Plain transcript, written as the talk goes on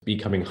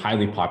becoming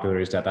highly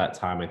popularized at that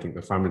time. I think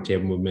the farm to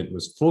table movement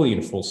was fully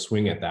in full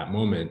swing at that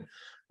moment.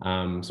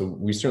 So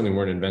we certainly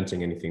weren't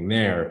inventing anything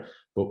there.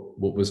 But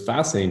what was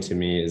fascinating to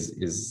me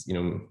is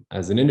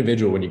as an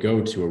individual, when you go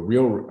to a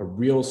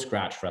real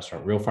scratch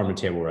restaurant, real farm to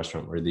table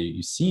restaurant, where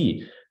you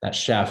see that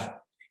chef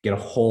get a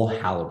whole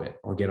halibut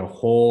or get a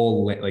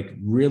whole like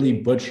really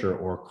butcher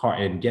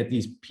and get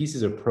these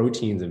pieces of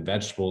proteins and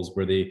vegetables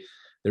where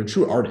they're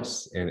true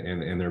artists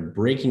and they're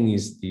breaking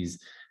these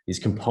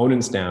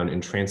components down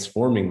and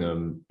transforming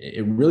them.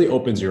 It really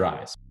opens your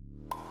eyes.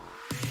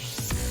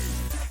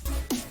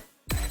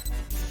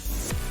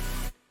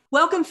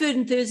 Welcome, food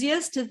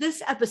enthusiasts, to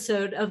this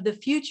episode of the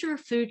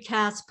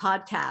FutureFoodCast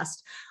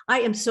podcast.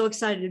 I am so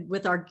excited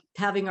with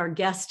having our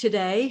guest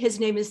today. His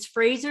name is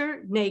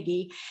Frazer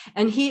Nagy,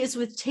 and he is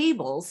with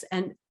Tablz,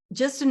 and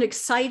just an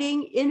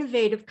exciting,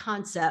 innovative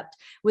concept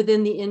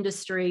within the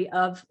industry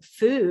of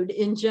food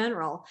in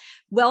general.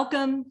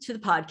 Welcome to the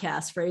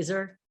podcast,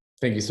 Frazer.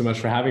 Thank you so much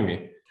for having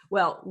me.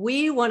 Well,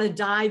 we want to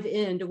dive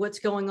into what's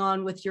going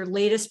on with your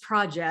latest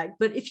project,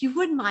 but if you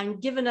wouldn't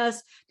mind giving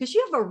us, because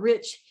you have a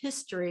rich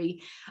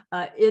history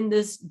in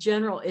this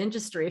general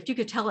industry, if you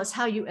could tell us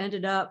how you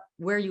ended up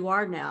where you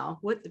are now,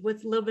 what's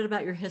a little bit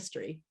about your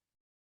history.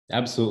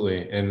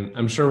 Absolutely, and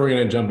I'm sure we're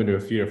going to jump into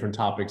a few different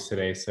topics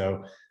today.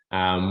 So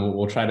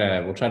we'll try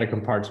to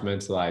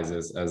compartmentalize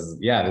this as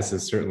this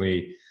is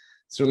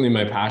certainly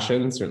my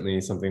passion, certainly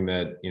something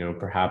that,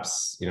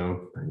 perhaps,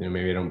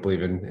 maybe I don't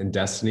believe in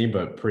destiny,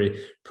 but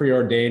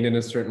preordained in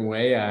a certain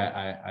way.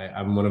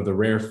 I'm one of the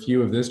rare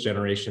few of this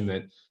generation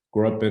that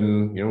grew up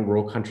in,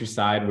 rural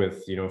countryside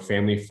with,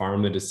 family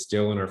farm that is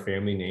still in our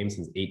family name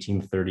since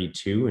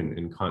 1832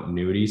 in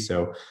continuity.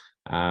 So,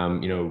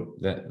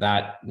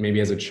 that maybe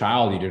as a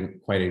child, you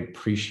didn't quite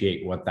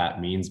appreciate what that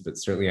means, but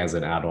certainly as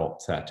an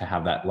adult to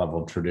have that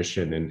level of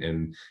tradition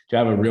and to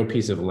have a real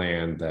piece of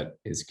land that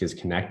is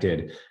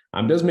connected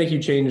does make you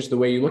change the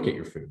way you look at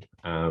your food.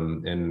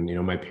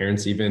 And my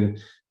parents, even,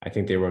 I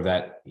think they were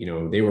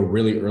they were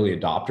really early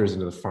adopters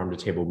into the farm to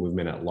table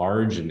movement at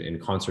large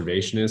and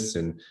conservationists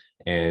and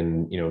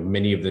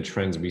many of the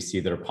trends we see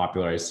that are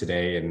popularized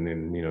today and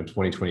in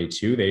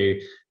 2022,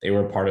 they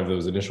were part of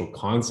those initial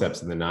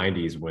concepts in the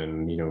 90s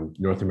when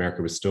North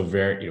America was still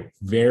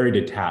very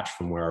detached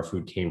from where our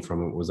food came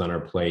from, what was on our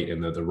plate,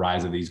 and the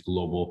rise of these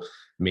global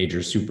major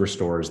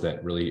superstores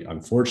that really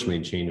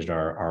unfortunately changed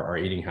our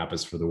eating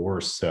habits for the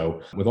worse.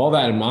 So with all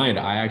that in mind,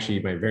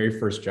 my very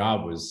first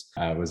job was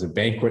a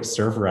banquet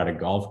server at a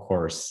golf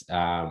course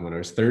when I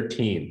was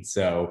 13.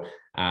 So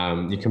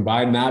you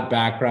combine that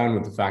background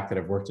with the fact that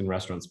I've worked in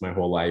restaurants my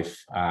whole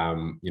life,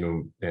 and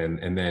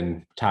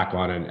then tack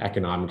on an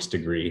economics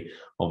degree,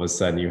 all of a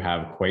sudden you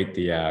have quite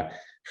the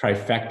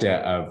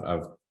trifecta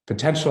of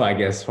potential, I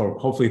guess,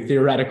 hopefully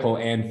theoretical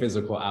and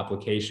physical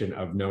application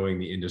of knowing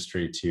the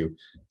industry to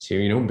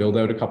build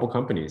out a couple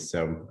companies.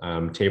 So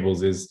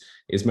Tablz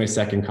is my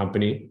second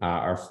company.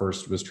 Our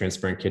first was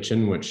Transparent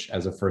Kitchen, which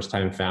as a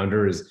first-time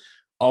founder is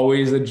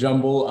always a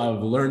jumble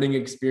of learning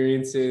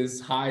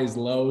experiences, highs,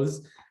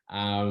 lows.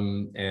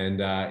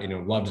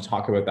 Love to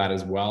talk about that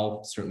as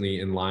well. Certainly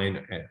in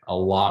line a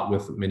lot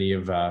with many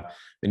of the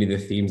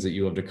themes that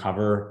you love to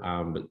cover.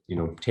 But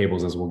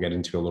Tablz, as we'll get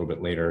into a little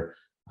bit later,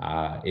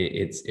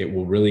 it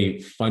will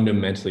really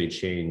fundamentally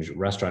change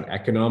restaurant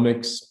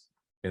economics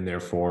and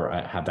therefore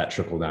have that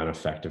trickle down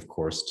effect, of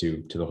course,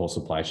 to the whole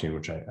supply chain,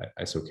 which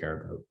I so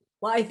care about.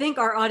 Well, I think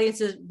our audience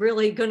is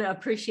really going to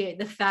appreciate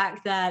the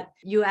fact that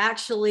you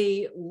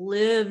actually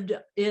lived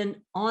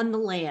on the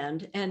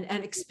land and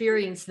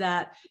experienced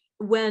that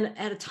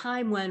at a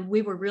time when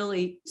we were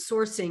really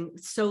sourcing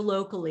so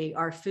locally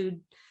our food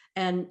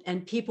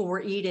and people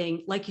were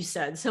eating, like you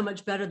said, so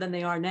much better than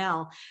they are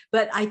now.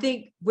 But I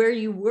think where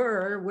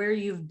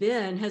you've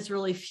been has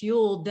really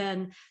fueled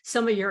then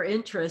some of your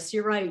interests.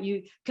 You're right.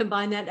 You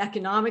combine that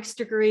economics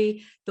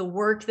degree, the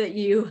work that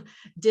you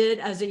did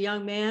as a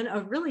young man,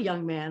 a really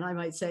young man, I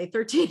might say.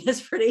 13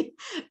 is pretty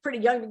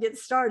young to get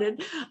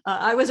started.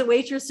 I was a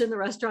waitress in the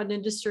restaurant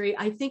industry.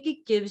 I think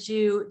it gives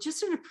you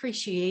just an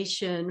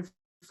appreciation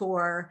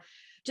for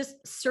just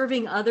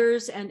serving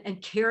others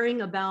and caring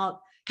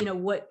about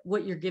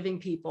what you're giving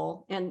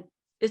people. And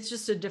it's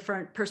just a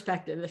different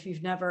perspective. If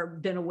you've never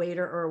been a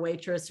waiter or a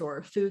waitress or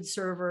a food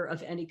server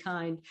of any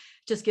kind,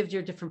 just gives you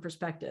a different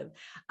perspective.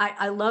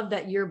 I love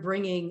that you're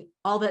bringing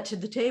all that to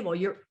the table.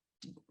 You're,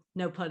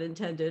 no pun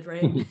intended,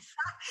 right?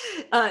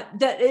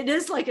 That it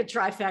is like a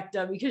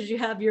trifecta because you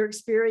have your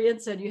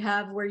experience and you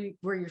have where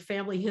your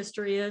family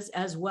history is,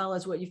 as well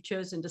as what you've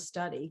chosen to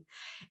study.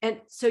 And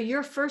so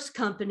your first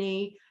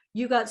company,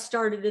 you got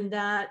started in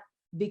that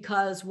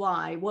because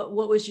why? What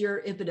was your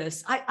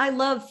impetus? I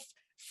love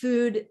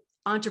food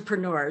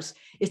entrepreneurs.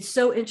 It's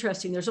so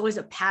interesting. There's always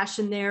a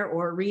passion there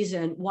or a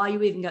reason why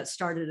you even got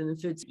started in the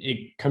food.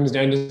 It comes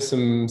down to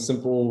some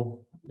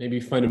simple, maybe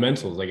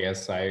fundamentals, I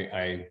guess.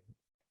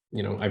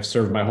 I've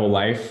served my whole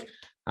life,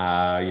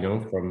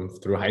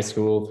 through high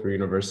school, through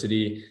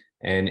university,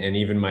 And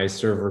even my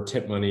server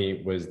tip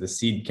money was the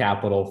seed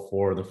capital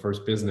for the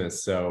first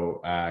business.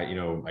 So,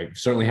 I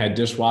certainly had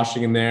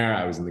dishwashing in there.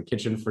 I was in the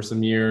kitchen for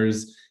some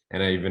years,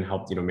 and I even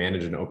helped,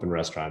 manage an open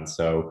restaurant.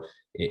 So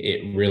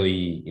it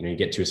really, you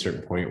get to a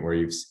certain point where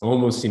you've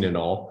almost seen it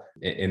all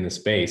in the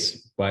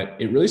space. But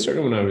it really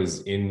started when I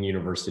was in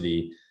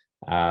university.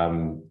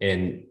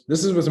 And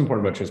this is what's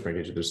important about Transparent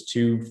Kitchen. There's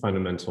two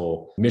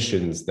fundamental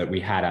missions that we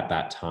had at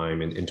that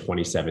time in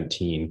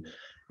 2017.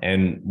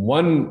 And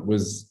one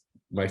was,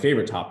 my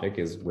favorite topic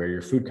is where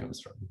your food comes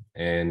from.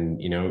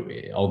 And,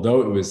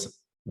 although it was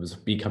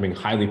becoming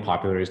highly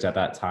popularized at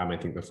that time, I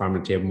think the farm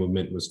to table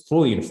movement was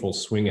fully in full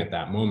swing at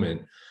that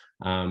moment.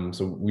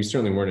 So we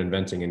certainly weren't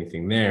inventing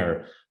anything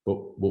there.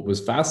 But what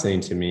was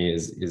fascinating to me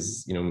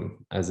is,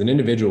 as an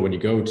individual, when you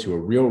go to a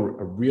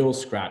real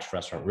scratch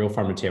restaurant, real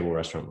farm to table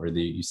restaurant, where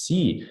you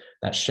see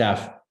that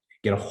chef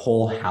get a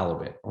whole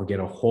halibut or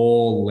get a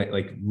whole,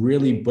 like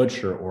really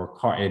butcher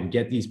and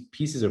get these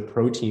pieces of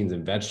proteins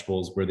and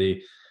vegetables where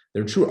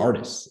they're true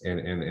artists,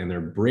 and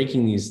they're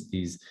breaking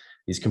these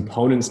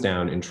components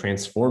down and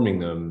transforming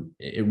them.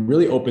 It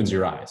really opens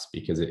your eyes,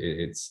 because it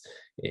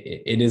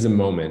is a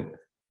moment.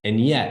 And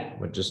yet,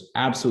 what just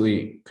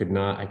absolutely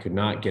I could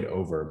not get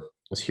over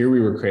was, here we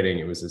were creating,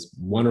 it was this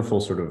wonderful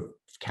sort of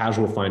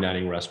casual fine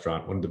dining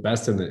restaurant, one of the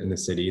best in the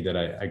city that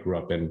I grew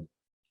up in.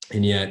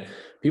 And yet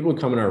people would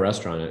come in our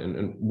restaurant,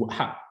 and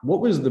what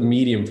was the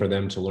medium for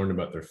them to learn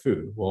about their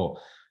food? Well,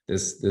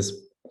 this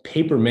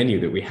paper menu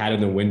that we had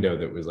in the window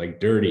that was like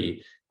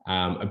dirty,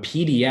 a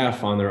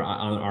PDF on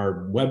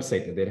our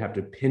website that they'd have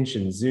to pinch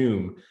and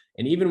zoom.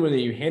 And even when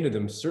you handed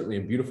them, certainly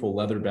a beautiful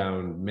leather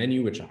bound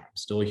menu, which I'm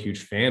still a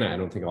huge fan of. I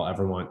don't think I'll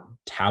ever want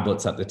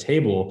tablets at the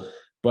table.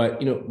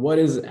 But what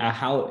is a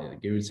halibut?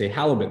 It would say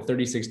halibut,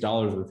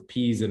 $36 with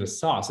peas and a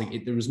sauce.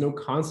 There was no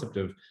concept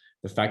of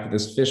the fact that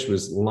this fish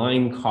was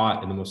line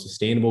caught in the most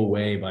sustainable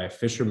way by a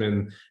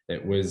fisherman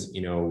that was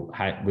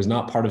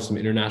not part of some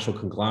international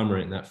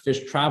conglomerate. And that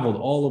fish traveled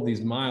all of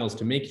these miles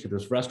to make it to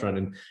this restaurant.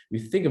 And we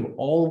think of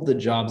all of the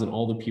jobs and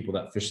all the people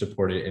that fish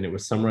supported, and it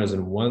was summarized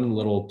in one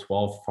little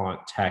 12 font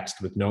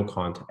text with no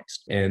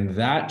context. And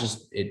that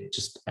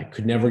I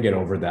could never get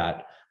over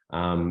that.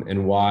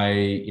 And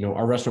why,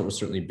 our restaurant was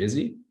certainly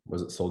busy.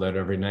 Was it sold out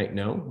every night?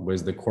 No.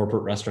 Was the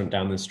corporate restaurant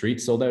down the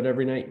street sold out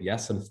every night?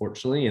 Yes,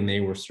 unfortunately. And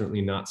they were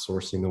certainly not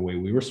sourcing the way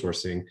we were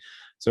sourcing.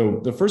 So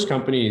the first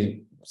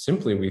company,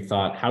 simply, we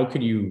thought, how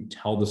could you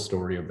tell the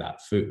story of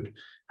that food?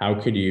 How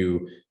could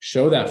you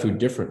show that food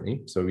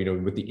differently? So,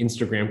 with the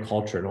Instagram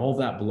culture and all of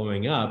that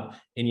blowing up,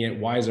 and yet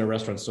why is our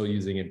restaurant still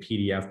using a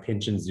PDF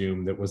pinch and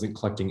zoom that wasn't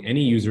collecting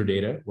any user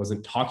data,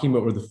 wasn't talking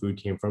about where the food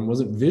came from,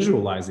 wasn't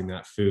visualizing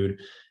that food?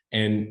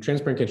 And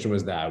Transparent Kitchen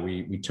was that.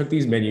 We took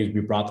these menus,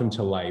 we brought them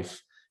to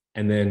life.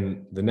 And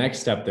then the next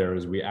step there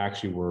is we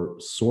actually were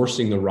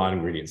sourcing the raw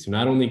ingredients. So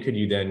not only could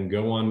you then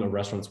go on a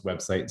restaurant's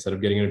website, instead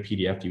of getting a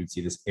PDF, you would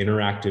see this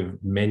interactive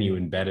menu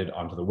embedded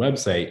onto the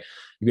website.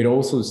 You could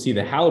also see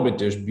the halibut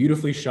dish,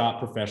 beautifully shot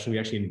professionally. We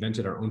actually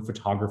invented our own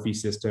photography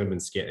system,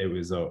 and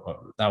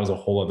that was a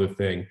whole other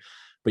thing.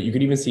 But you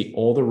could even see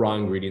all the raw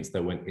ingredients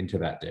that went into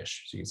that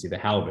dish. So you can see the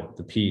halibut,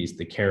 the peas,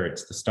 the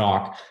carrots, the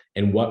stock,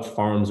 and what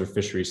farms or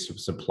fisheries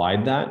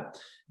supplied that.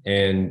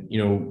 And,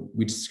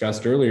 we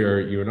discussed earlier,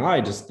 you and I,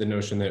 just the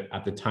notion that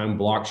at the time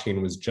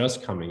blockchain was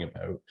just coming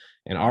about.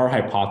 And our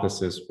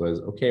hypothesis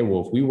was, okay,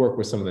 well, if we work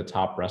with some of the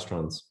top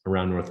restaurants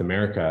around North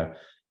America,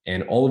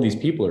 and all of these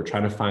people are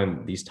trying to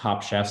find these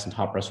top chefs and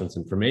top restaurants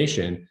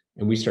information,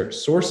 and we start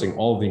sourcing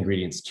all of the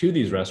ingredients to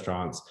these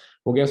restaurants,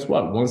 well, guess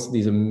what? Once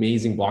these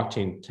amazing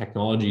blockchain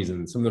technologies,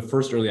 and some of the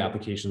first early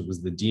applications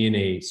was the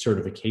DNA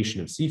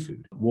certification of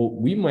seafood. Well,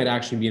 we might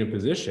actually be in a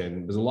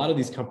position, because a lot of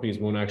these companies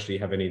won't actually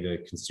have any of the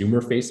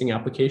consumer facing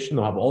application.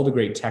 They'll have all the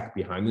great tech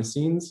behind the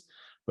scenes,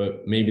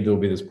 but maybe there'll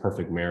be this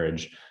perfect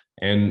marriage.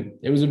 And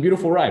it was a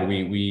beautiful ride.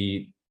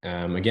 We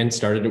again,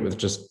 started it with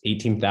just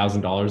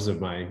 $18,000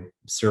 of my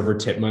server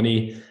tip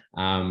money.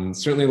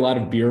 Certainly a lot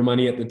of beer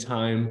money at the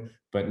time,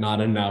 but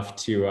not enough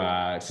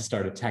to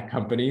start a tech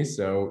company.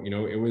 So,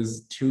 it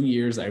was 2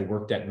 years I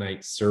worked at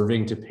night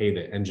serving to pay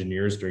the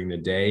engineers during the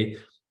day.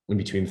 And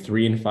between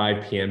 3 and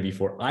 5 p.m.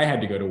 before I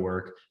had to go to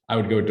work, I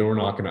would go door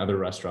knock on other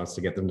restaurants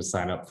to get them to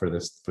sign up for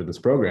this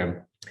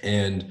program.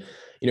 And,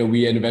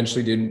 we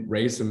eventually did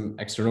raise some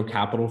external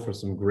capital for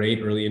some great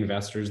early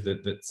investors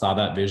that saw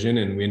that vision.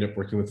 And we ended up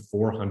working with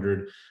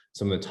 400,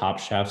 some of the top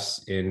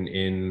chefs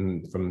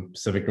from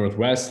Pacific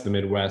Northwest to the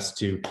Midwest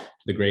to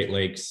the Great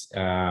Lakes,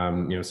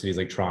 cities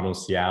like Toronto,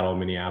 Seattle,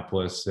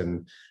 Minneapolis,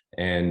 and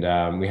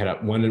we had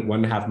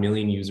 1.5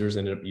 million users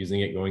ended up using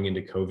it going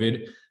into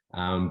COVID,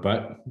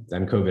 but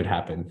then COVID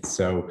happened.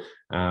 So,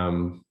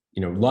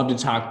 love to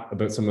talk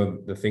about some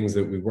of the things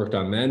that we worked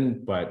on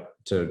then, but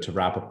to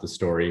wrap up the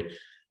story,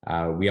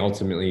 we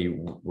ultimately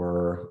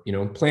were,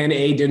 plan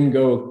A didn't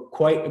go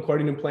quite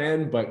according to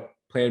plan, but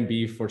plan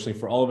B, fortunately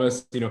for all of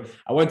us, at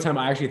one time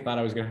I actually thought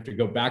I was going to have to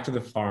go back to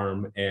the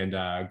farm and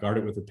guard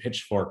it with a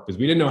pitchfork, because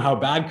we didn't know how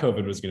bad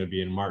COVID was going to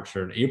be in March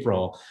or in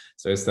April.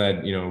 So I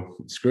said,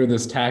 screw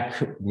this tech.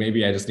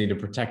 Maybe I just need to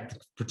protect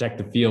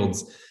the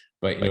fields.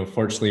 But,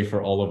 fortunately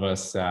for all of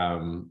us,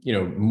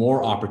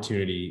 more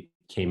opportunity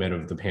came out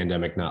of the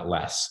pandemic, not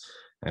less.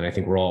 And I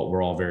think we're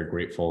all very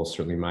grateful.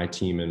 Certainly my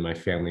team and my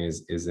family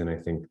is in, I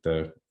think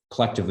the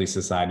collectively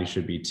society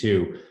should be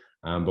too.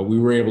 But we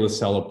were able to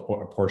sell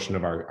a portion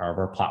of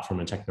our platform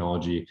and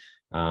technology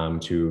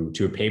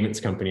to a payments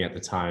company at the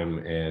time.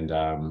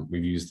 And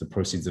we've used the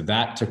proceeds of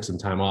that, took some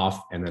time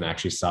off, and then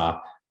actually saw,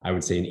 I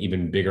would say, an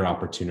even bigger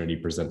opportunity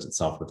present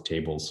itself with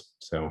Tablz.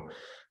 So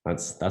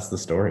that's the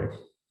story.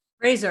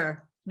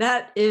 Frazer,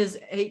 that is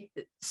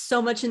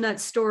so much in that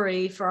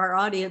story for our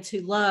audience who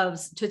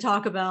loves to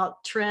talk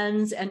about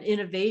trends and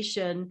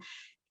innovation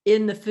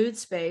in the food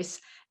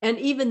space. And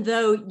even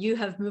though you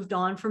have moved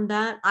on from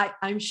that,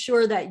 I'm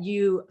sure that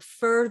you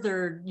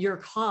furthered your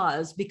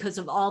cause because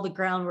of all the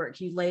groundwork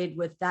you laid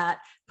with that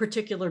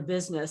particular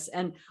business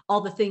and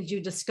all the things you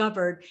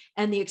discovered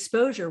and the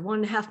exposure.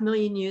 1.5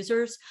 million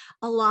users.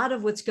 A lot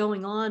of what's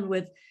going on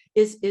with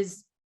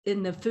is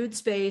in the food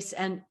space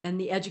and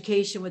the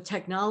education with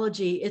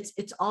technology.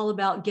 It's all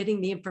about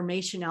getting the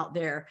information out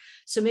there.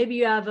 So maybe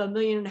you have 1.5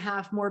 million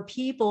more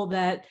people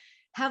that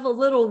have a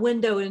little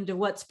window into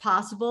what's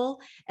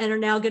possible and are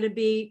now going to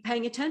be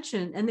paying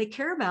attention, and they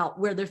care about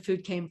where their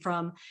food came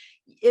from.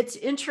 It's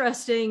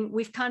interesting.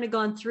 We've kind of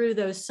gone through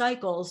those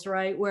cycles,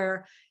 right?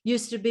 Where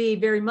used to be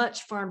very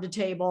much farm to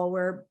table,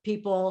 where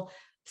people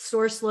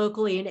sourced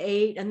locally and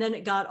ate, and then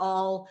it got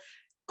all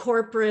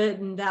corporate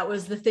and that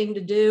was the thing to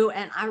do.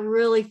 And I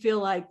really feel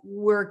like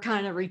we're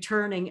kind of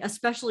returning,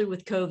 especially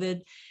with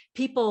COVID,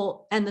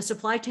 people and the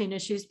supply chain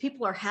issues,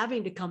 people are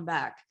having to come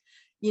back,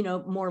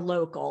 more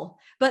local.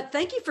 But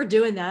thank you for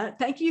doing that.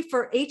 Thank you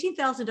for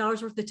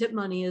 $18,000 worth of tip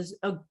money is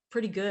a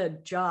pretty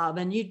good job.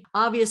 And you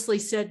obviously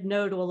said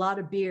no to a lot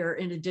of beer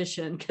in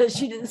addition,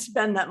 because you didn't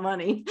spend that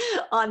money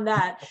on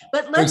that.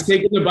 But I was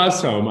taking the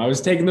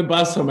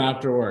bus home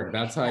after work.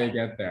 That's how you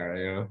get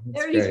there.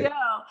 There you go.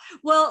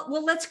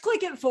 Well, let's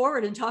click it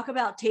forward and talk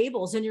about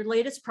Tablz and your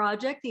latest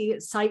project, the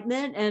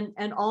excitement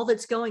and all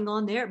that's going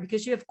on there,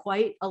 because you have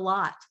quite a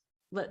lot.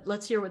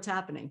 Let's hear what's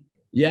happening.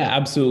 Yeah,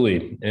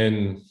 absolutely.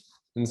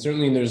 And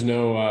certainly there's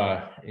no,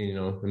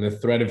 in the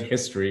thread of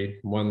history,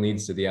 one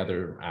leads to the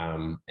other.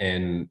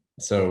 And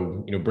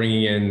so,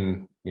 bringing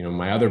in,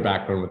 my other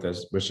background with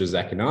this, which is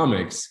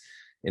economics,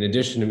 in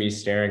addition to me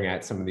staring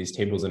at some of these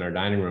tables in our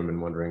dining room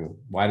and wondering,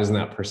 why doesn't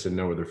that person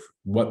know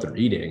what they're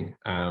eating?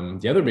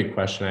 The other big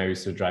question I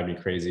used to drive me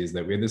crazy is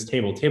that we had this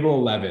table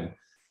 11.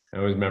 I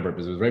always remember it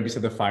because it was right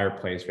beside the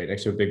fireplace, right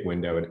next to a big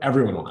window, and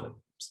everyone wanted it.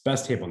 It's the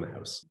best table in the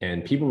house.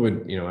 And people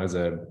would, as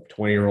a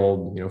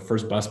 20-year-old,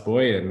 first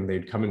busboy, and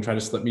they'd come and try to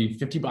slip me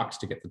 $50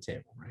 to get the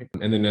table, right?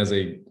 And then as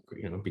I,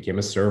 became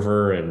a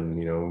server and,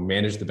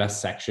 managed the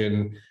best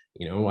section,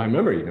 I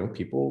remember,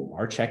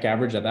 our check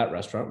average at that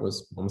restaurant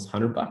was almost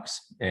 $100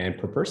 and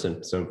per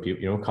person. So,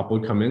 a couple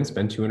would come in,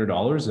 spend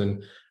 $200,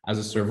 and as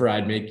a server,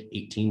 I'd make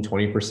 18,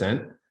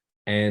 20%.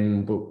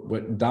 And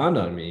what dawned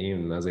on me,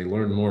 and as I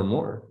learned more and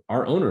more,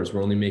 our owners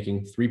were only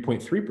making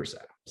 3.3%.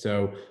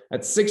 So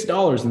that's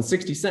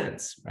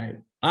 $6.60, right?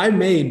 I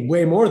made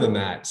way more than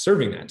that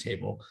serving that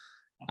table.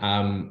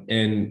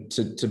 And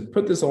to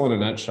put this all in a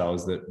nutshell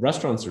is that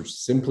restaurants are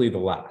simply the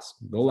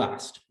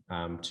last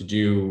to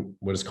do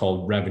what is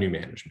called revenue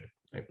management,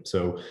 right?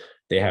 So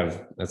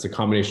that's a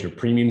combination of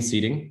premium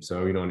seating.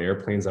 So, on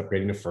airplanes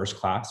upgrading to first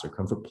class or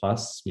comfort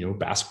plus,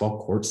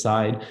 basketball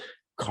courtside,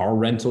 car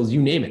rentals,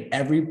 you name it.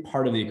 Every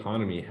part of the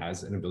economy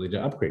has an ability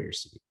to upgrade your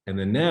seat. And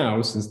then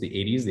now, since the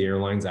 80s, the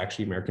airlines,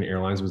 actually American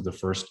Airlines was the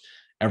first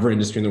ever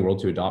industry in the world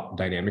to adopt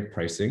dynamic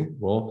pricing.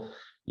 Well,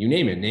 you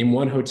name it. Name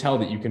one hotel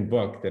that you can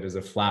book that is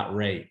a flat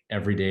rate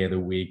every day of the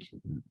week,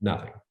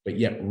 nothing. But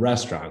yet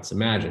restaurants,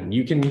 imagine,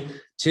 you can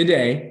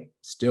today,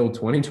 still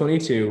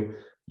 2022,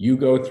 you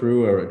go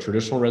through a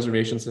traditional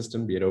reservation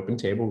system, be it open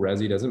table,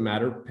 Resi, doesn't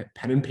matter,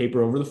 pen and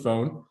paper over the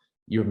phone.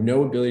 You have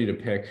no ability to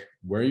pick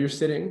where you're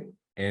sitting.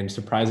 And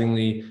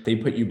surprisingly, they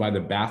put you by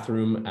the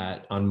bathroom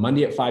on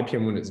Monday at 5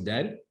 p.m. when it's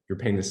dead. You're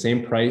paying the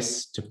same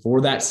price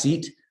for that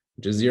seat,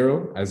 which is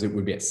 $0, as it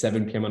would be at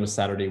 7 p.m. on a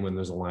Saturday when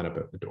there's a lineup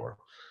at the door.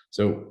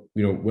 So,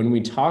 when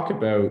we talk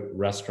about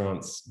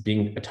restaurants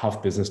being a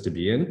tough business to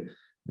be in,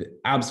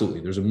 absolutely,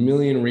 there's a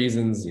million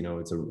reasons.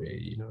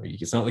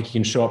 It's not like you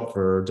can show up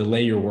for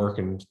delay your work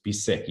and be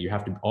sick. You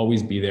have to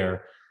always be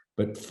there.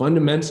 But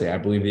fundamentally, I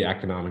believe the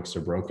economics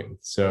are broken.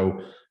 So,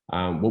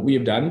 what we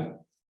have done,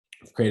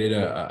 we've created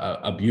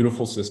a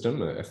beautiful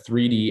system, a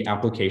 3D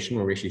application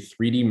where we actually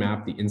 3D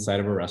map the inside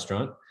of a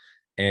restaurant,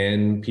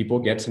 and people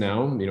get to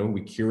now,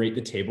 we curate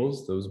the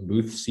tables, those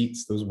booth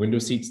seats, those window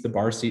seats, the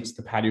bar seats,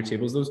 the patio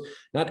tables, those,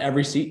 not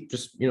every seat,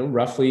 just,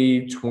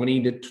 roughly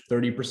 20 to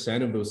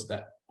 30% of those,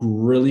 that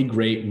really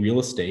great real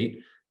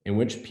estate in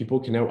which people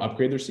can now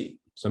upgrade their seat.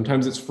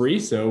 Sometimes it's free.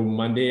 So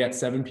Monday at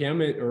 7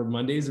 p.m. or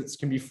Mondays it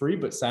can be free,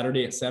 but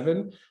Saturday at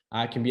 7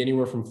 can be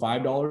anywhere from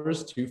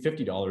 $5 to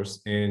 $50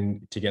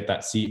 and to get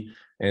that seat.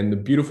 And the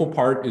beautiful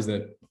part is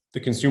that the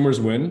consumers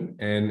win.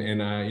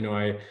 And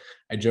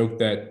I I joke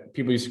that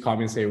people used to call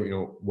me and say,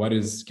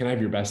 can I have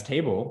your best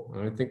table?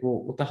 And I think,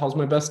 well, what the hell's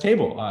my best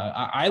table?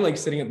 I like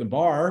sitting at the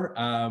bar.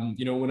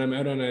 When I'm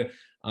out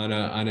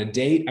on a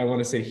date, I want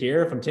to sit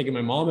here. If I'm taking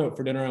my mom out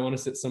for dinner, I want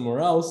to sit somewhere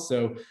else.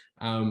 So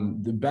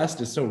the best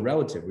is so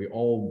relative. We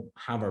all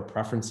have our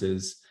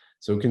preferences.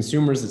 So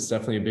consumers, it's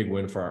definitely a big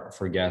win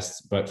for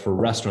guests, but for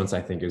restaurants,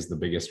 I think is the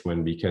biggest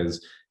win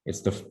because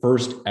it's the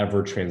first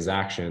ever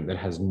transaction that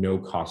has no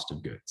cost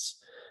of goods.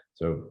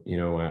 So,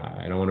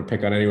 I don't want to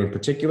pick on anyone in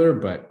particular,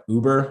 but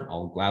Uber,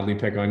 I'll gladly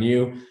pick on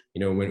you.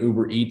 When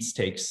Uber Eats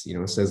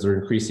says they're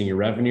increasing your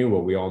revenue,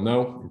 well, we all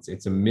know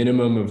it's a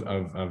minimum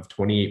of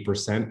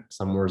 28%,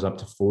 somewhere up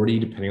to 40,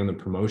 depending on the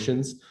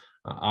promotions.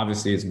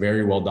 Obviously, it's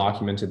very well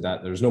documented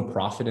that there's no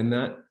profit in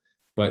that.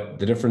 But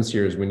the difference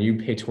here is when you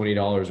pay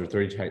 $20 or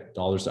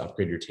 $30 to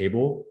upgrade your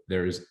table,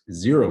 there's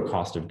zero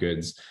cost of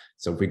goods.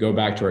 So if we go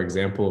back to our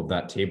example of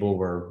that table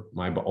where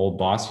my old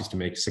boss used to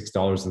make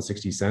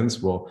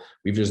 $6.60, well,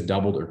 we've just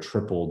doubled or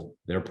tripled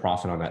their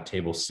profit on that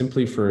table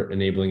simply for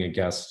enabling a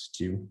guest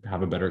to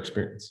have a better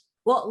experience.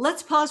 Well,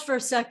 let's pause for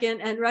a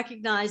second and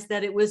recognize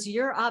that it was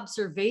your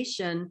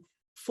observation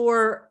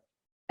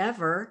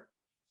forever.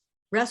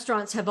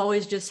 Restaurants have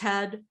always just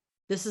had,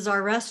 this is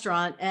our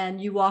restaurant,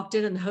 and you walked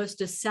in and the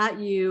hostess sat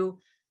you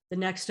the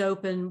next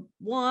open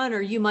one,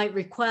 or you might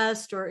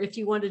request, or if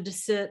you wanted to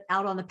sit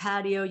out on the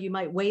patio, you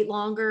might wait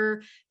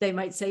longer. They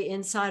might say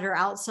inside or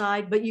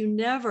outside, but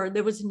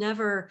there was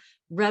never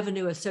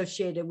revenue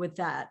associated with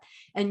that.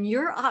 And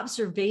your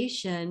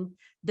observation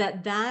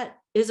that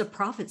is a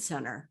profit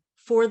center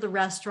for the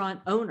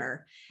restaurant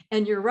owner.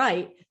 And you're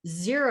right,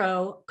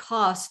 zero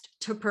cost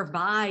to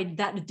provide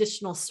that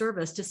additional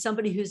service to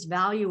somebody who's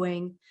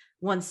valuing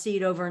one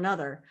seat over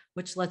another,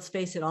 which, let's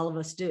face it, all of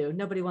us do.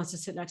 Nobody wants to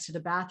sit next to the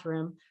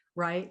bathroom,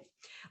 right?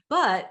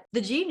 But the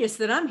genius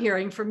that I'm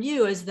hearing from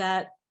you is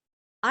that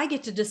I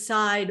get to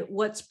decide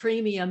what's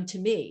premium to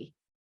me.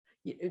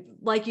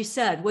 Like you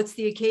said, what's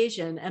the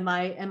occasion? Am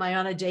I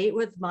on a date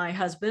with my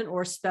husband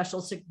or special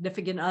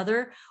significant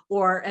other?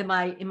 Or am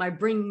I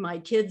bringing my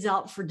kids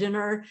out for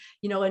dinner,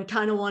 and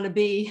kind of want to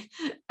be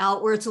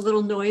out where it's a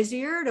little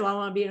noisier? Do I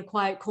want to be in a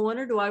quiet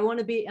corner?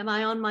 Am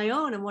I on my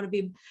own and want to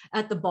be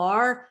at the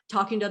bar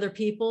talking to other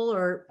people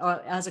or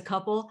as a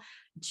couple?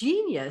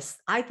 Genius.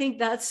 I think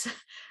that's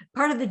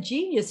part of the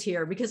genius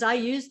here, because I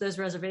use those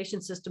reservation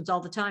systems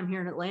all the time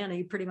here in Atlanta.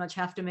 You pretty much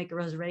have to make a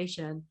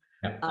reservation.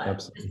 Yeah,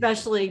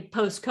 especially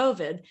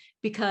post-COVID,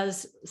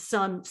 because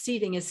some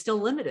seating is still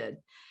limited.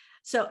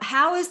 So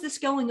how is this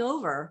going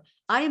over?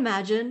 I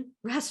imagine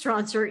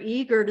restaurants are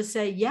eager to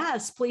say,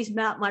 yes, please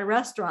map my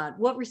restaurant.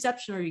 What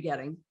reception are you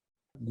getting?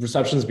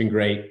 Reception has been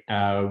great.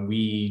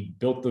 We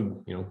built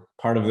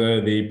part of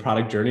the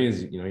product journey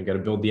is, you got to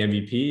build the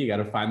MVP. You got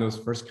to find those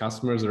first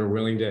customers that are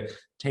willing to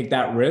take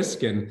that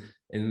risk. And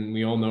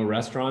we all know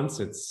restaurants,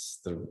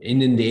 they're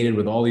inundated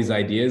with all these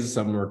ideas.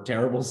 Some are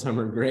terrible, some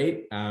are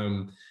great.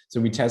 So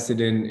we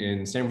tested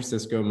in San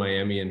Francisco,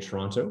 Miami, and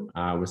Toronto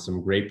with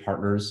some great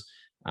partners.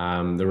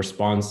 The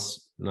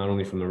response, not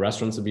only from the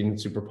restaurants, have been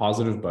super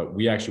positive, but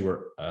we actually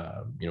were,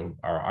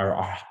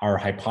 our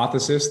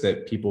hypothesis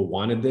that people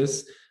wanted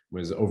this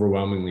was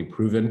overwhelmingly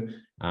proven.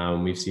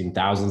 We've seen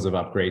thousands of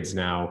upgrades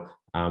now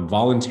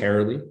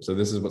voluntarily. So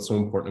this is what's so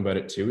important about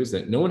it too, is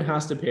that no one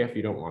has to pay if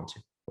you don't want to.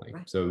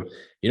 Right. So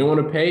you don't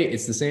want to pay,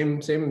 it's the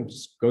same,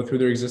 just go through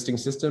their existing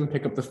system,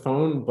 pick up the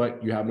phone,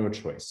 but you have no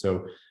choice.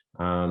 So,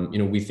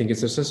 we think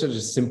it's just such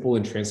a simple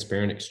and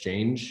transparent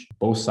exchange.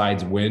 Both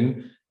sides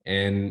win,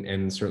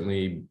 and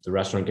certainly the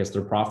restaurant gets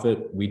their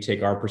profit. We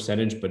take our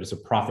percentage, but it's a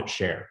profit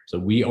share. So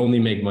we only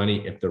make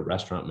money if the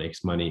restaurant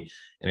makes money.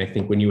 And I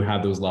think when you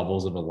have those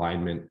levels of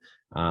alignment,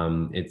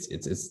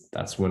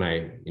 that's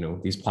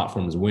when these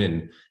platforms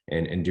win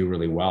and do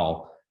really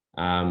well.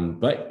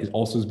 But it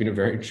also has been a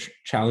very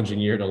challenging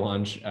year to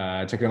launch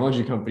a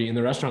technology company in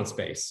the restaurant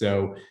space.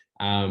 So,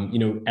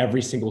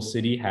 every single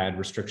city had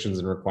restrictions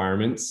and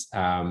requirements.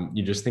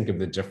 You just think of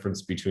the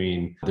difference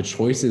between the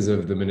choices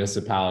of the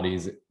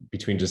municipalities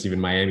between just even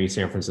Miami,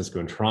 San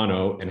Francisco, and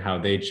Toronto, and how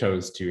they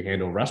chose to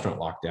handle restaurant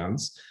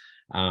lockdowns.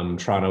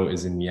 Toronto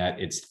is in yet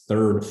its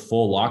third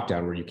full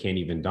lockdown where you can't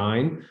even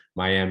dine.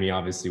 Miami,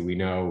 obviously, we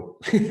know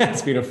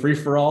that's been a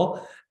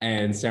free-for-all.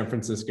 And San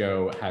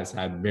Francisco has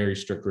had very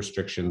strict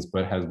restrictions,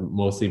 but has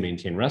mostly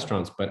maintained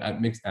restaurants. But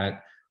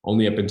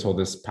only up until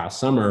this past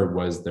summer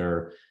was they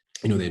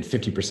had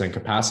 50%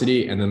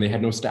 capacity, and then they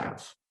had no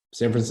staff.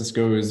 San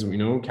Francisco is,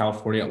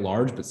 California at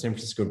large, but San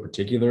Francisco in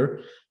particular,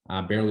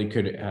 barely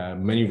could,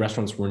 many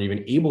restaurants weren't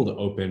even able to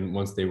open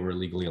once they were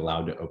legally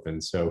allowed to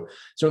open. So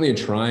certainly a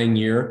trying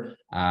year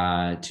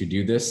to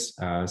do this.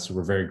 So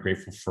we're very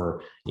grateful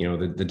for,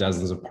 the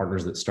dozens of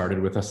partners that started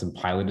with us and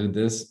piloted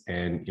this.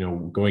 And,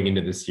 going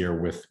into this year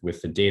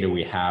with the data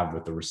we have,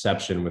 with the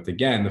reception, with,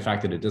 again, the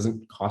fact that it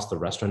doesn't cost the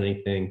restaurant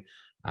anything,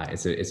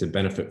 it's a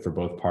benefit for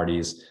both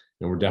parties.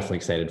 And we're definitely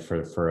excited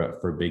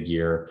for a big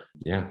year.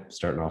 Yeah,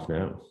 starting off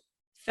now.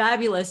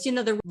 Fabulous.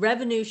 The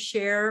revenue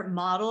share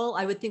model,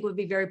 I would think would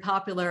be very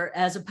popular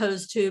as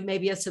opposed to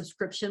maybe a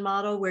subscription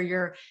model where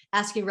you're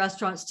asking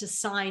restaurants to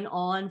sign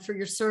on for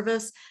your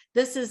service.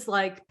 This is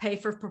like pay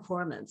for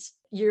performance.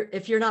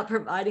 If you're not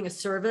providing a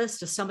service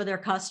to some of their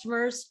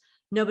customers,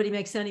 nobody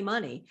makes any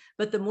money.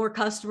 But the more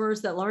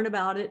customers that learn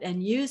about it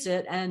and use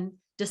it and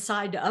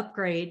decide to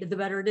upgrade, the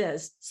better it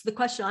is. So the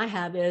question I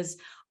have is,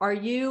 are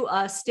you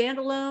a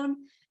standalone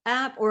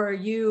app or are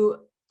you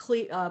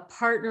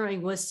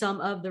partnering with some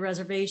of the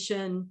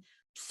reservation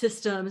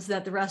systems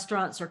that the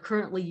restaurants are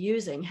currently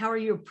using? How are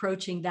you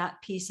approaching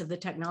that piece of the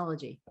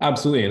technology?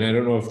 Absolutely. And I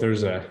don't know if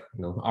there's a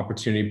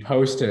opportunity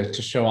post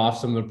to show off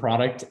some of the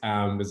product,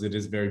 as it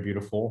is very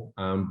beautiful.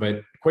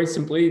 But quite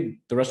simply,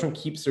 the restaurant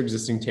keeps their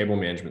existing table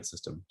management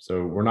system.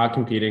 So we're not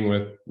competing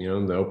with, the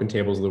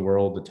OpenTables of the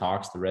world, the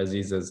Talks, the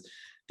Resis, as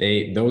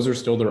those are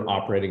still their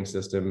operating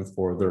system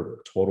for their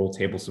total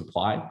table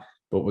supply.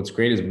 But what's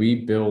great is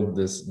we build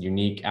this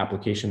unique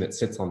application that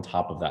sits on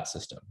top of that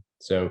system.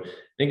 So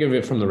think of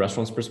it from the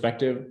restaurant's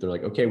perspective. They're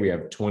like, okay, we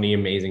have 20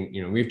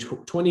 amazing, we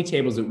have 20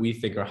 tables that we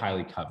think are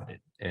highly coveted.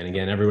 And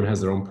again, everyone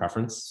has their own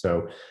preference.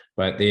 So,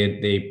 but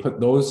they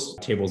put those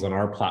tables on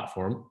our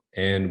platform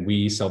and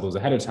we sell those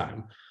ahead of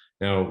time.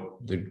 Now,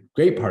 the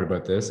great part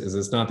about this is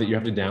it's not that you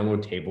have to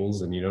download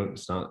tables and we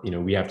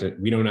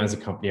don't as a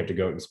company have to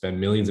go out and spend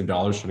millions of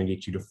dollars trying to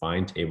get you to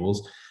find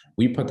tables.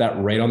 We put that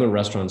right on the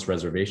restaurant's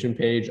reservation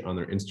page on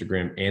their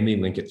Instagram, and they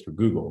link it through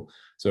Google.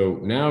 So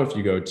now if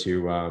you go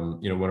to,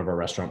 one of our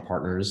restaurant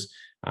partners,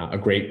 a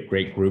great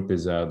group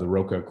is the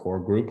Roca Core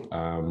Group.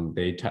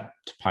 They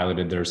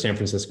piloted their San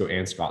Francisco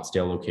and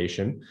Scottsdale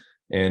location.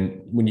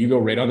 And when you go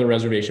right on the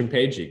reservation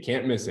page, you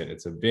can't miss it.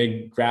 It's a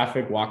big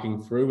graphic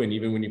walking through. And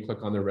even when you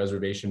click on the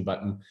reservation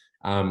button,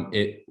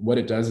 what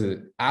it does is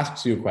it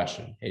asks you a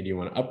question. Hey, do you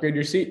want to upgrade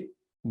your seat?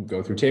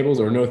 Go through tables,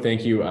 or no,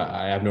 thank you.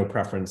 I have no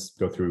preference.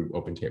 Go through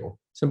OpenTable.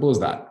 Simple as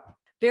that.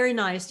 Very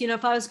nice.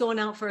 If I was going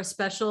out for a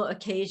special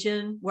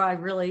occasion where I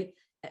really,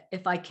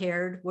 if I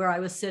cared where I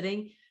was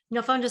sitting,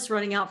 if I'm just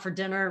running out for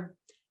dinner,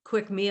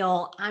 quick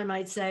meal, I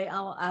might say,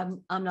 oh,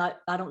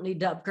 I don't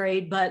need to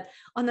upgrade. But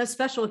on those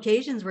special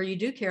occasions where you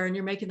do care and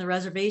you're making the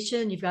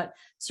reservation, you've got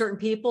certain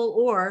people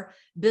or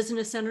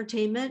business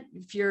entertainment,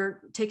 if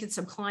you're taking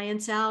some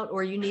clients out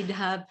or you need to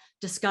have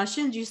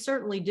discussions, you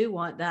certainly do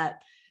want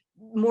that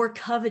more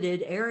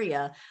coveted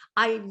area.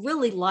 I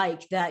really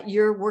like that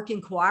you're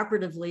working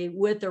cooperatively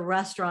with the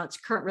restaurant's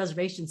current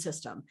reservation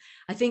system.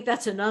 I think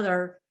that's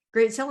another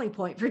great selling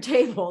point for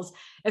Tablz.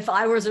 If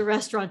I was a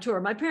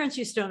restaurateur, my parents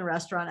used to own a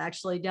restaurant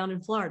actually down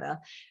in Florida.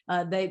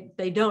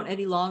 They don't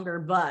any longer,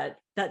 but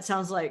that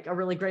sounds like a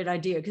really great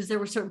idea because there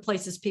were certain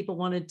places people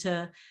wanted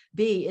to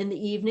be in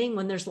the evening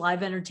when there's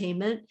live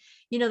entertainment.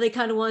 They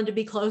kind of wanted to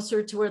be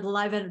closer to where the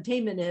live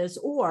entertainment is,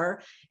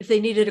 or if they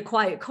needed a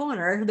quiet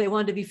corner, they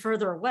wanted to be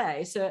further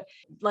away. So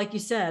like you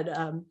said,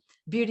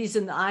 beauty's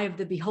in the eye of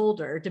the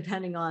beholder,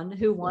 depending on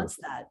who wants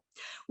that.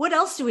 What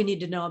else do we need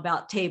to know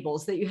about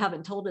Tablz that you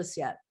haven't told us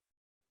yet?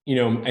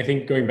 I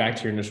think going back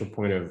to your initial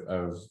point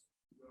of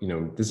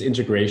this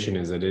integration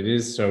is that it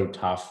is so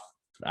tough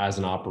as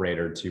an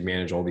operator to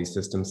manage all these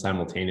systems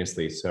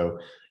simultaneously. So,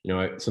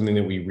 something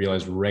that we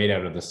realized right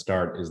out of the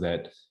start is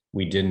that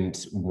we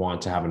didn't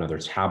want to have another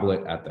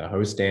tablet at the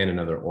host stand,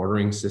 another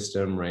ordering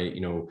system, right?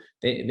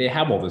 They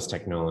have all this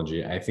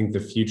technology. I think the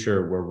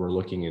future where we're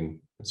looking in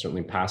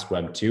certainly past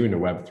Web 2 into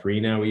Web 3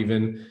 now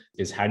even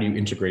is how do you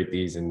integrate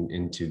these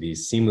into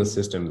these seamless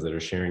systems that are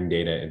sharing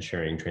data and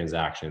sharing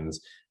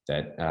transactions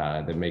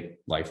that make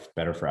life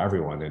better for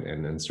everyone.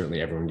 And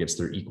certainly everyone gets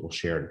their equal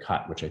share and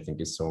cut, which I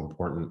think is so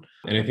important.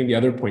 And I think the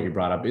other point you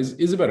brought up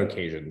is about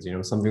occasions.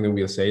 Something that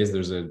we'll say is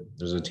there's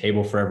a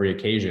table for every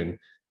occasion.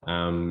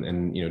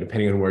 And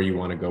depending on where you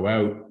want to go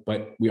out,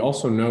 but we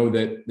also know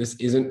that this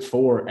isn't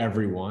for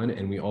everyone,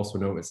 and we also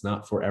know it's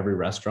not for every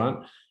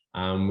restaurant.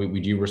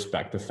 We do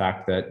respect the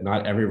fact that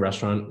not every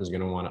restaurant is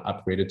going to want to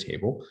upgrade a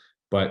table,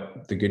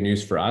 but the good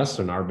news for us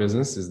and our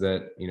business is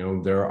that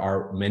there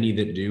are many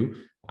that do.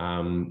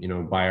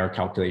 By our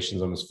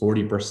calculations, almost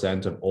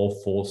 40% of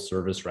all full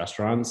service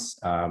restaurants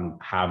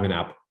have an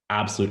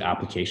absolute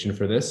application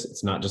for this.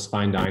 It's not just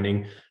fine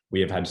dining. We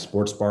have had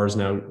sports bars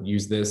now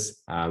use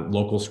this,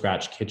 local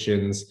scratch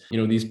kitchens,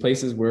 these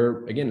places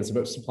where, again, it's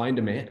about supply and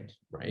demand,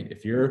 right?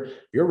 If you're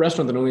a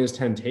restaurant that only has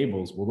 10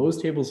 tables, well,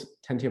 those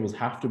 10 tables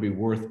have to be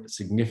worth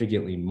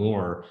significantly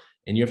more.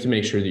 And you have to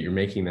make sure that you're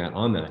making that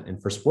on that.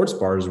 And for sports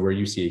bars where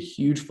you see a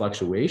huge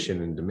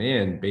fluctuation in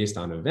demand based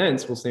on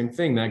events, well, same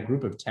thing, that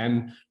group of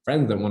 10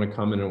 friends that want to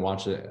come in and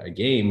watch a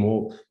game,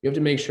 well, you have to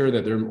make sure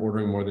that they're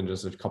ordering more than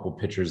just a couple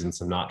pitchers and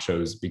some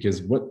nachos,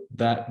 because what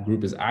that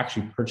group is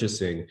actually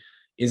purchasing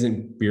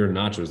isn't beer and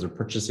nachos. They're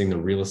purchasing the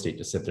real estate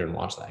to sit there and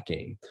watch that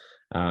game.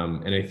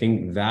 And I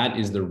think that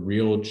is the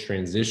real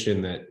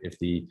transition that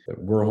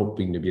we're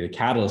hoping to be the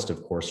catalyst,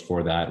 of course,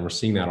 for that. And we're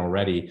seeing that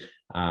already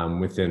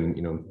within,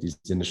 these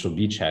initial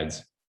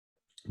beachheads.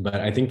 But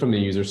I think from the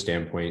user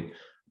standpoint,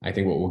 I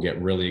think what will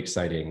get really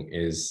exciting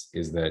is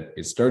that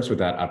it starts with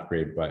that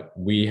upgrade, but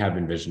we have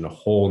envisioned a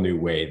whole new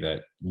way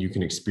that you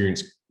can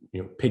experience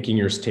picking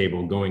your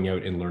table, going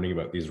out and learning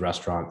about these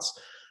restaurants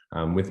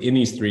within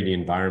these 3D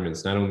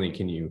environments. Not only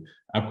can you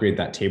upgrade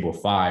that table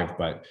 5,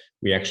 but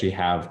we actually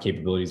have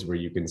capabilities where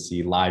you can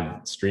see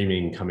live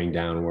streaming coming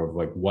down, or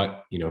like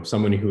what,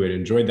 someone who had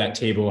enjoyed that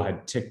table,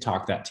 had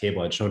TikTok that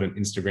table, had shown on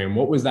Instagram,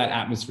 what was that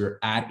atmosphere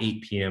at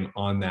 8 p.m.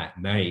 on that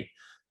night,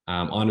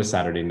 on a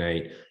Saturday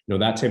night.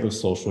 That type of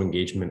social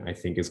engagement, I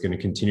think, is going to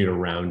continue to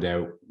round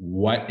out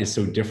what is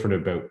so different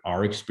about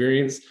our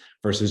experience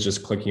versus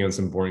just clicking on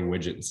some boring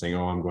widget and saying,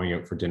 oh, I'm going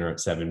out for dinner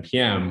at 7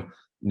 p.m.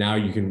 Now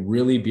you can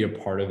really be a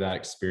part of that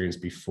experience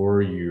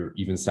before you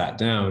even sat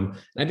down.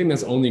 And I think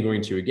that's only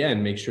going to,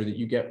 again, make sure that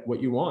you get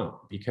what you want.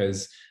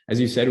 Because as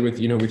you said, with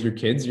your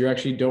kids, you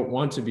actually don't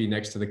want to be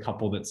next to the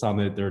couple that's on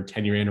their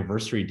 10-year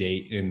anniversary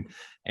date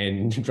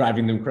and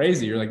driving them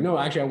crazy. You're like, no,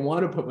 actually, I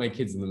want to put my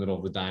kids in the middle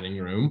of the dining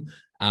room.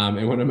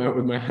 And when I'm out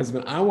with my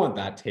husband, I want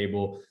that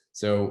table.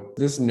 So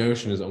this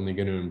notion is only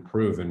going to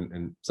improve.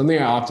 And something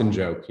I often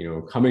joke,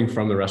 coming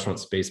from the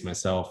restaurant space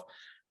myself,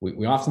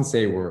 we often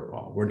say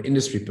we're an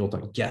industry built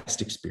on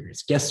guest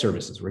experience, guest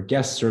services. We're a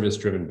guest service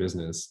driven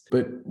business.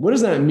 But what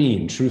does that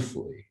mean,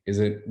 truthfully? Is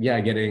it,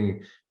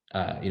 getting,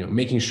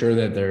 making sure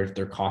that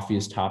their coffee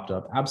is topped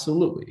up?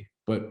 Absolutely.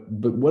 But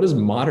what does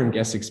modern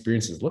guest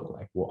experiences look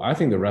like? Well, I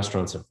think the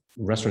restaurant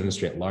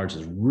industry at large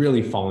has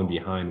really fallen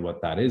behind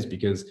what that is,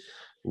 because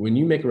when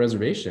you make a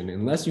reservation,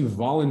 unless you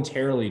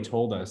voluntarily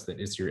told us that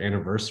it's your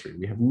anniversary,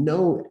 we have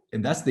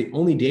and that's the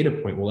only data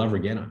point we'll ever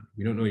get on.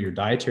 We don't know your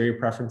dietary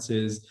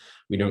preferences.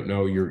 We don't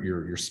know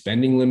your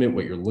spending limit,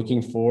 what you're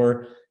looking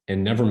for.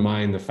 And never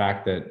mind the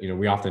fact that,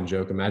 we often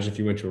joke, imagine if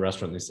you went to a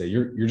restaurant and they say,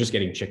 you're just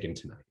getting chicken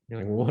tonight.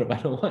 You're like, well, what if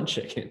I don't want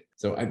chicken?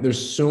 So there's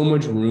so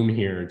much room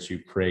here to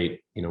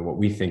create, what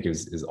we think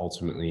is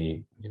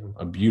ultimately,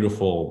 a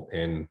beautiful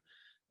and,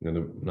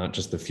 not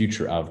just the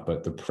future of,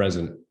 but the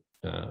present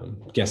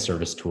guest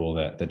service tool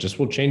that just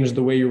will change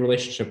the way your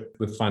relationship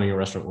with finding a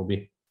restaurant will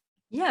be.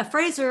 Yeah,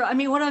 Frazer,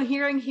 what I'm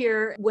hearing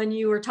here when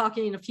you were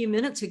talking a few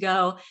minutes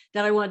ago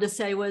that I wanted to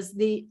say was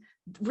the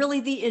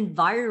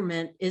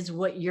environment is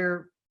what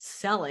you're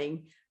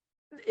selling.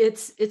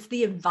 It's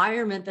the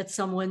environment that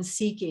someone's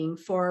seeking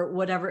for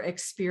whatever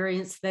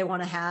experience they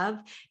want to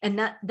have.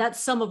 And that's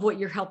some of what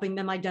you're helping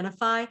them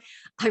identify.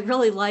 I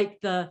really like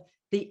the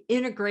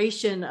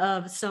integration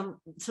of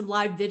some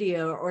live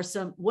video or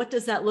what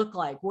does that look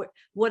like?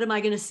 What am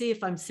I going to see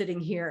if I'm sitting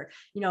here?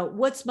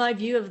 What's my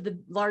view of the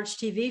large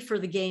TV for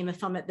the game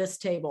if I'm at this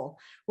table?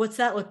 What's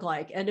that look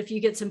like? And if you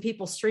get some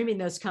people streaming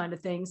those kind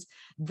of things,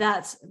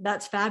 that's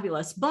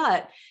fabulous.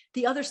 But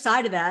the other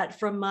side of that,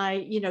 from my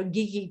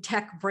geeky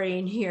tech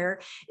brain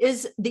here,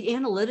 is the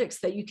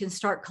analytics that you can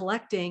start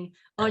collecting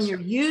on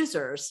your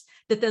users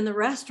that then the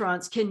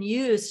restaurants can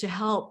use to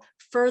help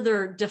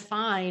further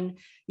define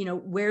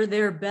where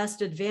their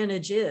best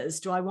advantage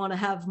is. Do I want to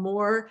have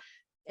more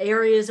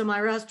areas of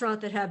my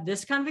restaurant that have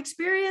this kind of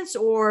experience,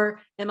 or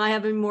am I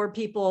having more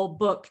people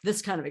book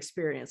this kind of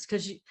experience?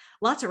 Because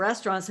lots of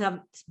restaurants have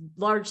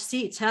large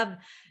seats, have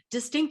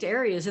distinct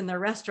areas in their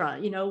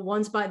restaurant.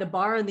 One's by the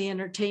bar and the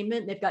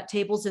entertainment, they've got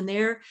tables in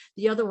there.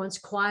 The other one's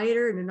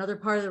quieter in another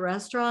part of the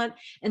restaurant.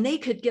 And they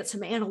could get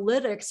some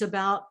analytics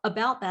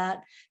about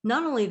that.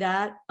 Not only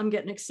that, I'm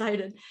getting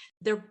excited.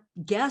 They're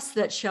guests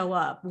that show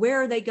up.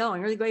 Where are they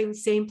going? Are they going to the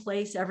same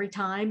place every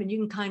time? And you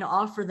can kind of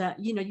offer that,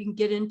 you can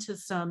get into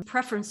some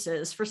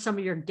preferences for some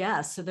of your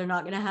guests. So they're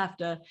not going to have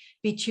to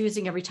be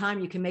choosing every time.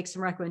 You can make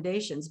some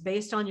recommendations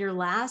based on your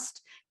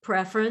last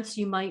preference.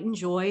 You might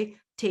enjoy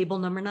table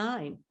number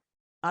 9.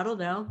 I don't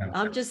know.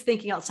 I'm just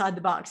thinking outside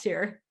the box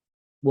here.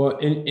 Well,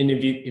 and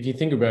if you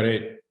think about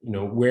it,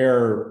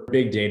 where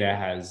big data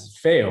has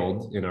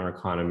failed in our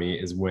economy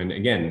is when,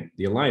 again,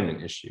 the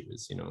alignment issue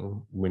is,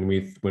 when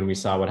we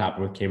saw what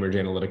happened with Cambridge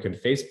Analytica and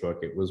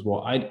Facebook, it was,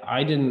 well,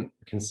 I didn't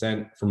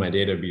consent for my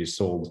data to be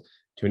sold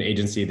to an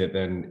agency that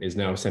then is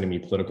now sending me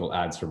political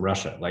ads from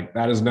Russia. Like,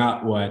 that is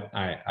not what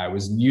I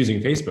was using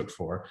Facebook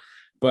for.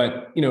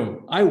 But,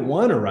 I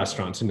want a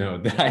restaurant to know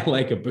that I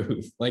like a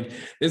booth. Like,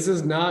 this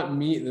is not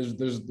me. This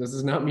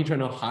is not me trying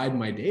to hide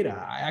my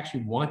data. I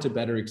actually want a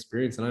better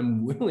experience, and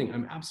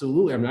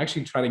I'm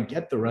actually trying to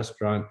get the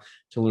restaurant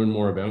to learn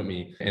more about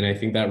me. And I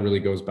think that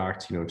really goes back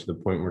to, to the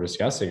point we're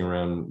discussing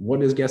around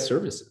what is guest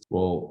services.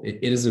 Well,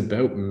 it is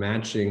about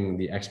matching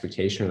the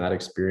expectation of that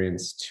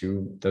experience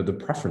to the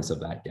preference of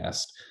that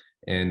guest.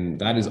 And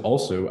that is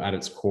also at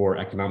its core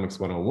economics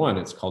 101.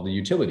 It's called the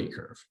utility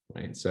curve,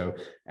 right? So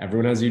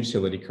everyone has a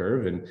utility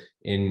curve, and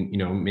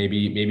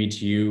maybe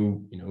to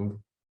you,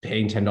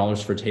 paying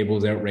 $10 for a table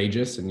is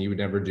outrageous and you would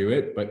never do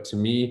it. But to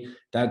me,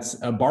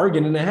 that's a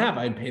bargain and a half.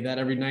 I'd pay that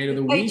every night of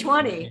the week.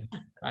 20.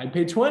 I'd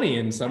pay 20.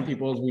 And some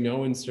people, as we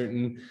know, in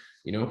certain,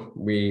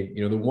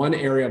 the one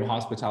area of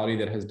hospitality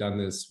that has done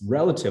this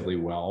relatively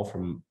well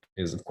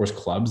is of course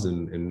clubs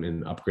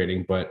and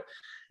upgrading, but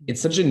it's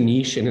such a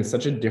niche and it's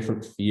such a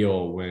different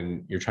feel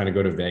when you're trying to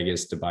go to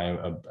Vegas to buy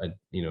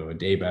a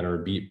day better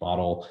beat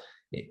bottle.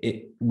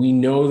 We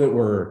know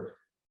we're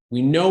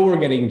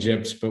getting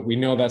gypped, but we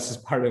know that's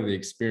just part of the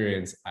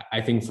experience.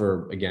 I think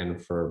for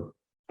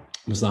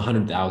was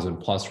 100,000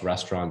 plus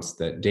restaurants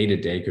that day to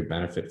day could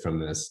benefit from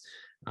this.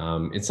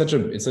 It's such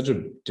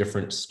a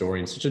different story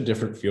and such a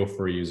different feel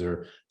for a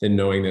user than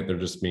knowing that they're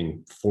just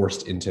being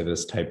forced into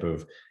this type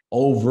of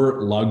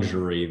overt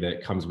luxury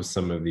that comes with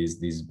some of these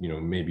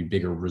maybe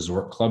bigger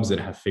resort clubs that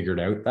have figured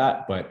out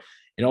that, but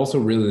it also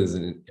really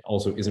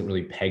isn't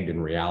really pegged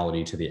in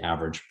reality to the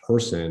average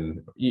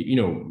person,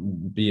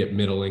 be it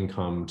middle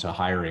income to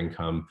higher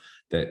income,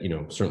 that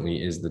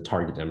certainly is the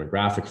target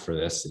demographic for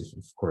this.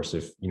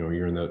 If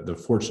you're in the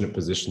fortunate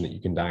position that you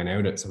can dine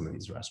out at some of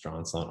these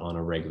restaurants on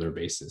a regular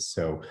basis.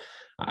 So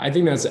I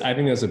think that's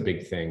a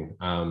big thing,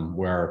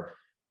 where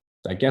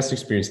I guess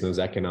experiencing those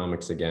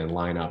economics again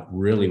line up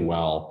really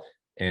well.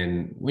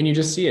 And when you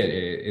just see it,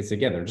 it's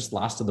again, they're just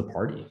last of the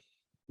party.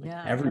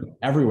 Yeah.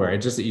 Everywhere. You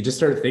just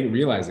start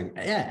realizing,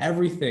 yeah,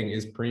 everything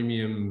is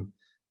premium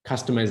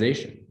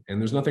customization, and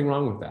there's nothing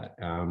wrong with that,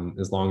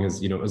 as long as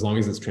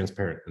it's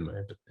transparent,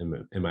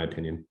 in my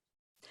opinion.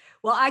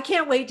 Well, I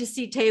can't wait to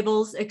see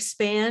Tablz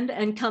expand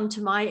and come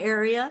to my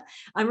area.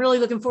 I'm really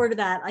looking forward to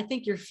that. I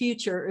think your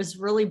future is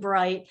really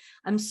bright.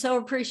 I'm so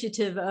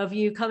appreciative of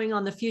you coming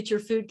on the Future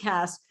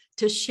Foodcast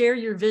to share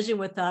your vision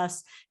with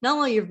us. Not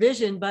only your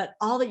vision, but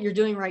all that you're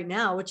doing right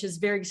now, which is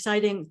very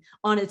exciting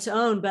on its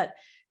own. But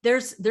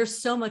there's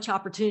so much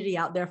opportunity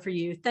out there for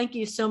you. Thank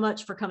you so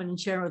much for coming and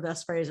sharing with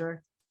us,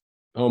 Frazer.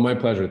 Oh, my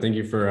pleasure. Thank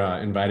you for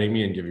inviting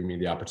me and giving me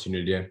the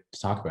opportunity to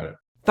talk about it.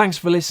 Thanks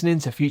for listening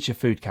to Future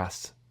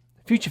Foodcast.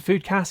 Future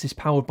Foodcast is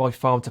powered by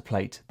Farm to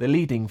Plate, the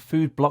leading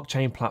food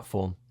blockchain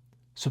platform.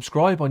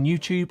 Subscribe on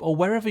YouTube or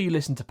wherever you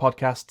listen to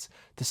podcasts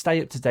to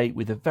stay up to date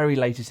with the very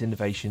latest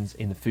innovations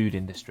in the food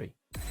industry.